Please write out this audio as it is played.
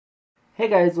Hey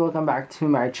guys, welcome back to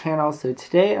my channel. So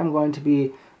today I'm going to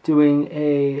be doing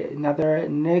another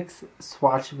NYX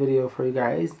swatch video for you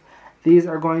guys. These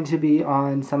are going to be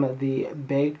on some of the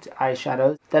baked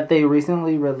eyeshadows that they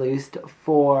recently released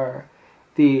for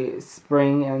the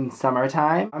spring and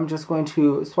summertime. I'm just going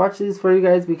to swatch these for you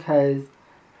guys because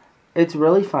it's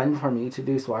really fun for me to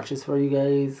do swatches for you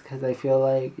guys because I feel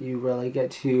like you really get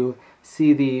to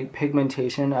see the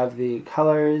pigmentation of the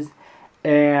colors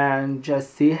and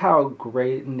just see how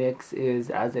great NYX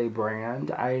is as a brand.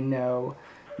 I know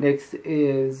NYX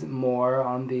is more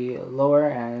on the lower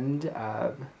end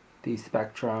of the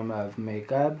spectrum of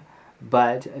makeup,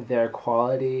 but their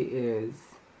quality is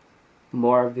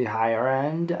more of the higher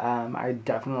end. I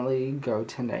definitely go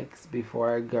to NYX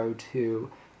before I go to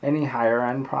any higher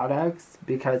end products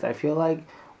because I feel like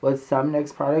with some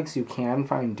NYX products you can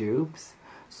find dupes.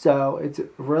 So it's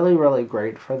really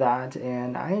great for that,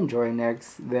 and I enjoy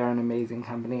NYX. They're an amazing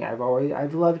company. I've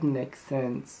loved NYX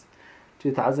since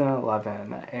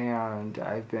 2011, and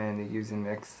I've been using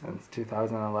NYX since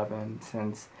 2011,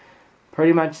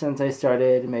 pretty much since I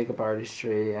started makeup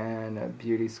artistry and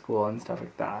beauty school and stuff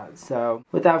like that. So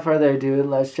without further ado,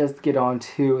 let's just get on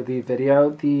to the video.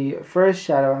 The first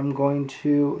shadow I'm going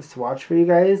to swatch for you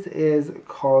guys is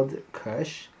called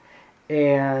Kush.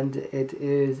 And it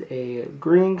is a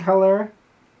green color.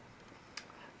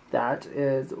 That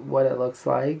is what it looks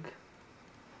like.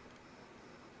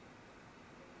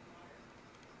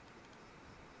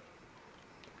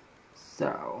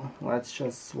 So let's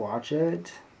just swatch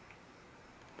it.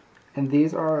 And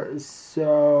these are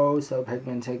so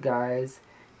pigmented, guys.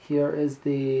 Here is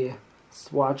the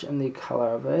swatch and the color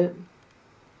of it.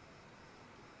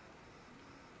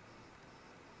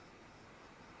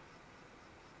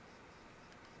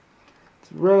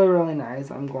 Really nice.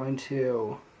 I'm going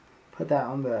to put that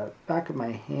on the back of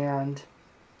my hand.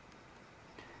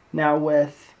 Now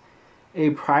with a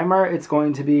primer, it's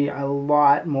going to be a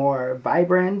lot more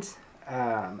vibrant.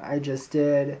 I just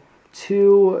did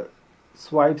 2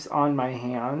 swipes on my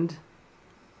hand,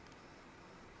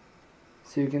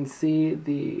 so you can see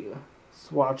the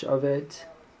swatch of it.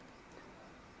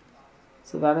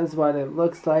 So that is what it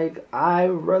looks like. I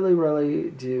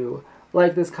really do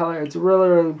like this color. It's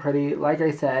really pretty. Like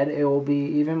I said, it will be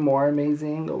even more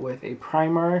amazing with a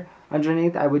primer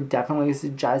underneath. I would definitely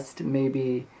suggest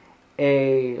maybe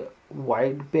a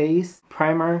white base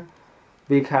primer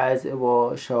because it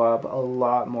will show up a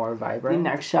lot more vibrant. The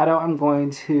next shadow I'm going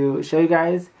to show you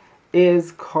guys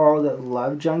is called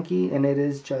Love Junkie, and it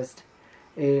is just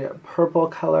a purple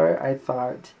color. I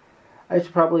thought I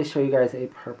should probably show you guys a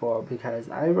purple because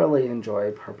I really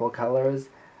enjoy purple colors.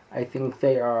 I think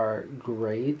they are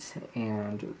great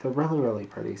and they're really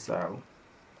pretty, so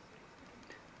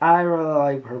I really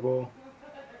like purple.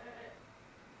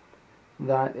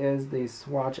 That is the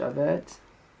swatch of it.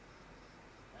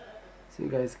 So you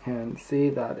guys can see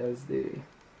that is the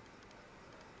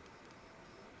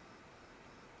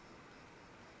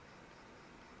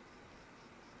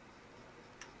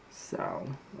so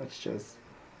let's just,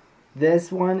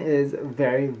 this one is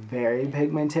very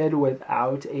pigmented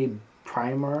without a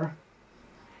primer.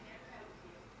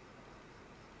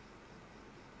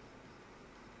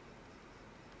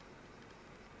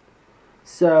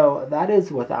 So that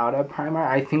is without a primer.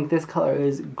 I think this color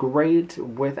is great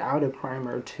without a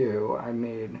primer too.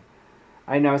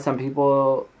 I know some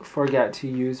people forget to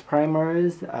use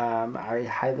primers. I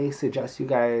highly suggest you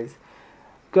guys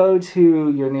go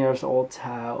to your nearest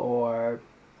Ulta or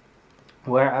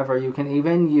wherever. You can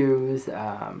even use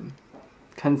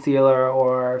concealer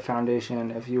or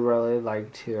foundation if you really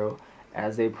like to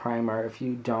as a primer if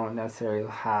you don't necessarily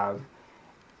have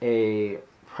a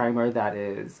primer that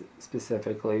is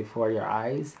specifically for your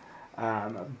eyes.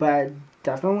 But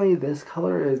definitely this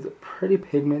color is pretty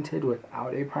pigmented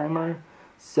without a primer,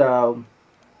 so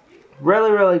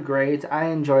really great. I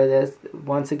enjoy this.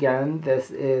 Once again,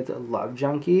 this is Love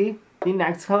Junkie. The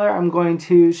next color I'm going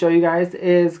to show you guys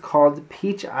is called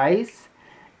Peach Ice,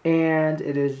 and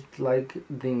it is like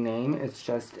the name, it's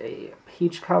just a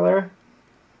peach color.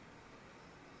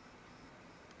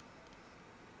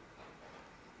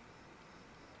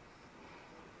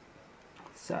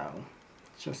 So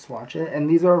let's just swatch it, and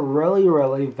these are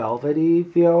really velvety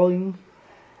feeling.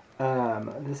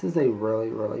 This is a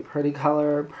really pretty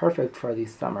color, perfect for the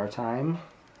summertime.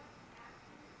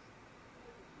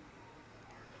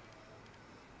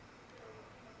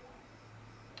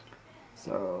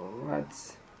 So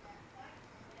let's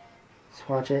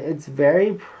swatch it. It's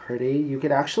very pretty. You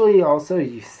could actually also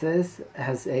use this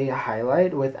as a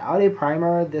highlight. Without a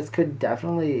primer, this could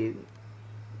definitely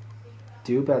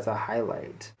dupe as a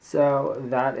highlight. So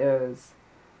that is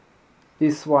the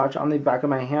swatch on the back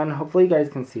of my hand. Hopefully you guys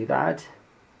can see that.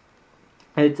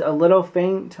 It's a little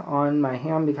faint on my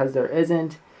hand because there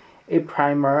isn't a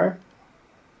primer.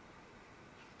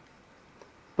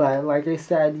 But like I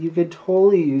said, you could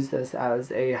totally use this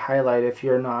as a highlight if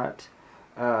you're not,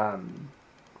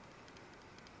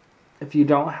 if you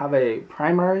don't have a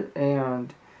primer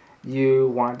and you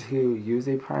want to use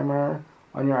a primer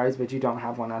on your eyes but you don't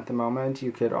have one at the moment,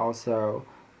 you could also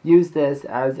use this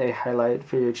as a highlight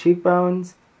for your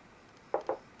cheekbones.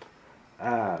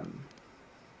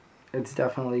 It's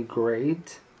definitely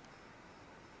great.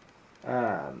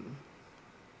 I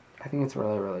think it's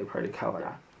really pretty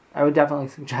color. I would definitely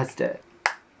suggest it.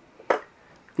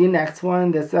 The next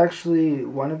one, this is actually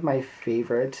one of my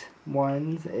favorite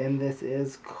ones, and this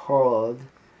is called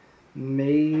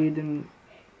Moselle.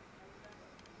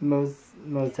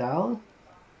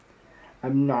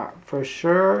 I'm not for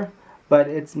sure, but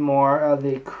it's more of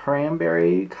a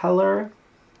cranberry color.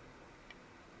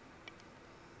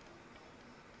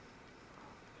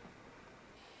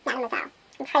 Mademoiselle.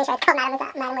 I'm pretty sure it's called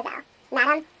Mademoiselle. Mademoiselle.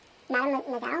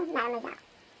 Mademoiselle.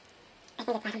 I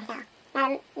think it's Mademoiselle.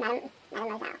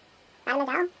 Mademoiselle.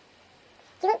 Mademoiselle?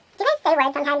 Do you guys say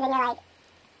words sometimes and you're like,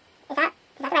 is that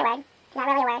the right word? Is that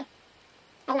really a word?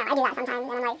 I don't know, I do that sometimes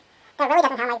and I'm like, that really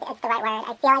doesn't sound like it's the right word.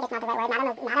 I feel like it's not the right word.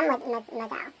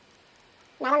 Mademoiselle.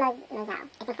 Mademoiselle.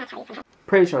 I think that's how you pronounce it.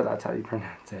 Pretty sure that's how you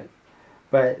pronounce it.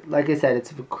 But like I said,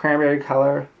 it's a cranberry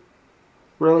color.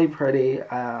 Really pretty.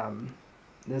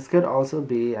 This could also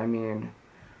be, I mean,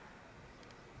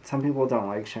 some people don't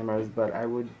like shimmers, but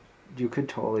you could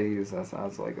totally use this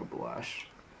as like a blush.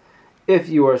 If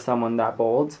you are someone that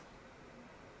bold.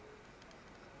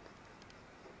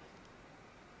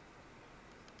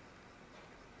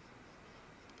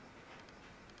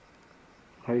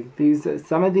 Like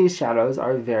some of these shadows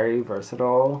are very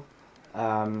versatile.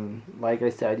 Like I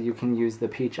said, you can use the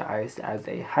Peach Ice as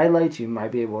a highlight. You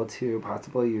might be able to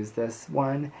possibly use this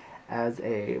one as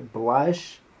a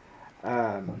blush.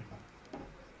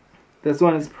 This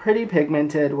one is pretty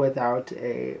pigmented without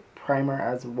a primer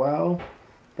as well.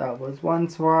 That was one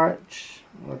swatch.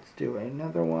 Let's do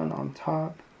another one on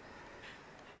top.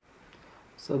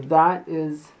 So that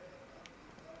is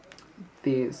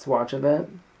the swatch of it.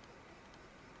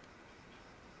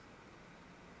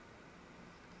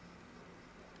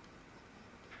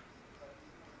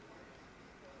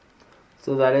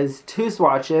 So that is 2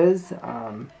 swatches.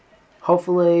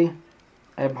 Hopefully,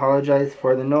 I apologize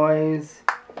for the noise.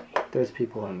 There's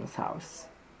people in this house.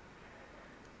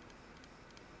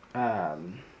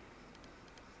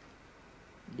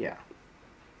 Yeah.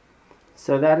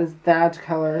 So that is that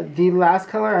color. The last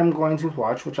color I'm going to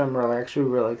swatch, which I'm actually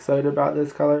really excited about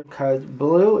this color, because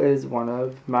blue is one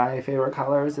of my favorite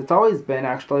colors. It's always been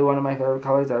actually one of my favorite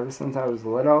colors ever since I was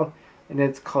little. And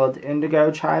it's called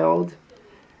Indigo Child.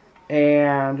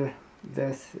 And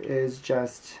this is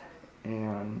just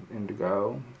an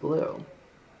indigo blue.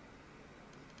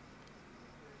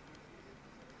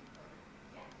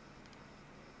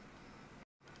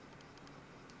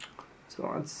 So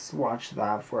let's swatch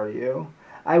that for you.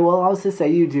 I will also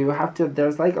say you do have to,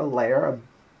 there's like a layer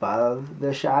above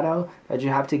the shadow that you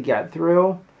have to get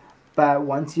through. But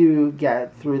once you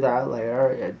get through that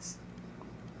layer, it's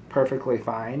perfectly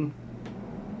fine.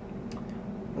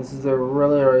 This is a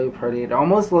really pretty, it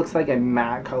almost looks like a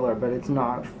matte color, but it's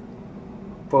not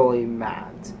fully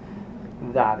matte.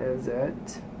 That is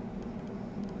it.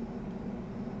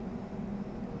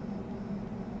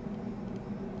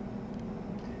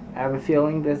 I have a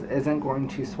feeling this isn't going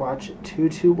to swatch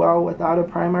too well without a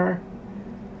primer.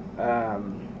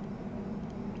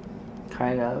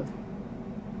 Kind of.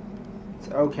 It's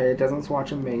okay, it doesn't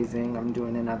swatch amazing. I'm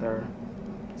doing another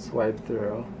swipe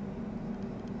through.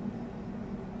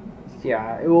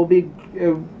 Yeah,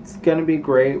 it's gonna be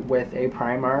great with a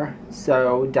primer,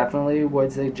 so definitely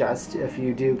would suggest if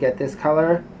you do get this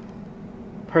color,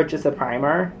 purchase a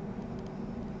primer.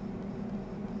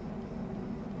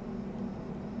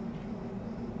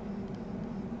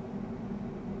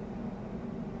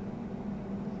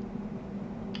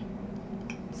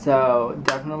 So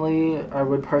definitely I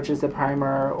would purchase a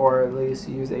primer, or at least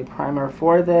use a primer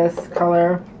for this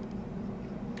color,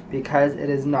 because it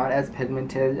is not as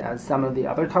pigmented as some of the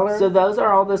other colors. So those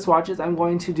are all the swatches I'm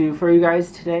going to do for you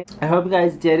guys today. I hope you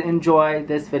guys did enjoy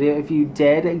this video. If you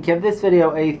did, give this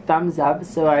video a thumbs up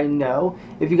so I know.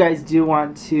 If you guys do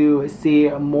want to see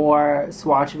more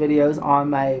swatch videos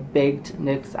on my baked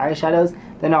NYX eyeshadows,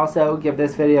 then also give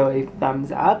this video a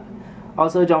thumbs up.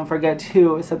 Also, don't forget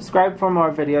to subscribe for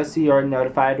more videos so you're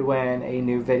notified when a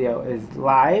new video is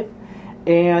live.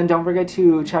 And don't forget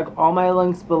to check all my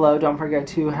links below. Don't forget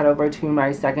to head over to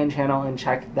my second channel and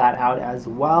check that out as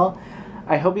well.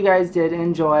 I hope you guys did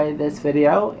enjoy this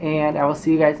video, and I will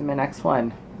see you guys in my next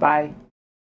one. Bye.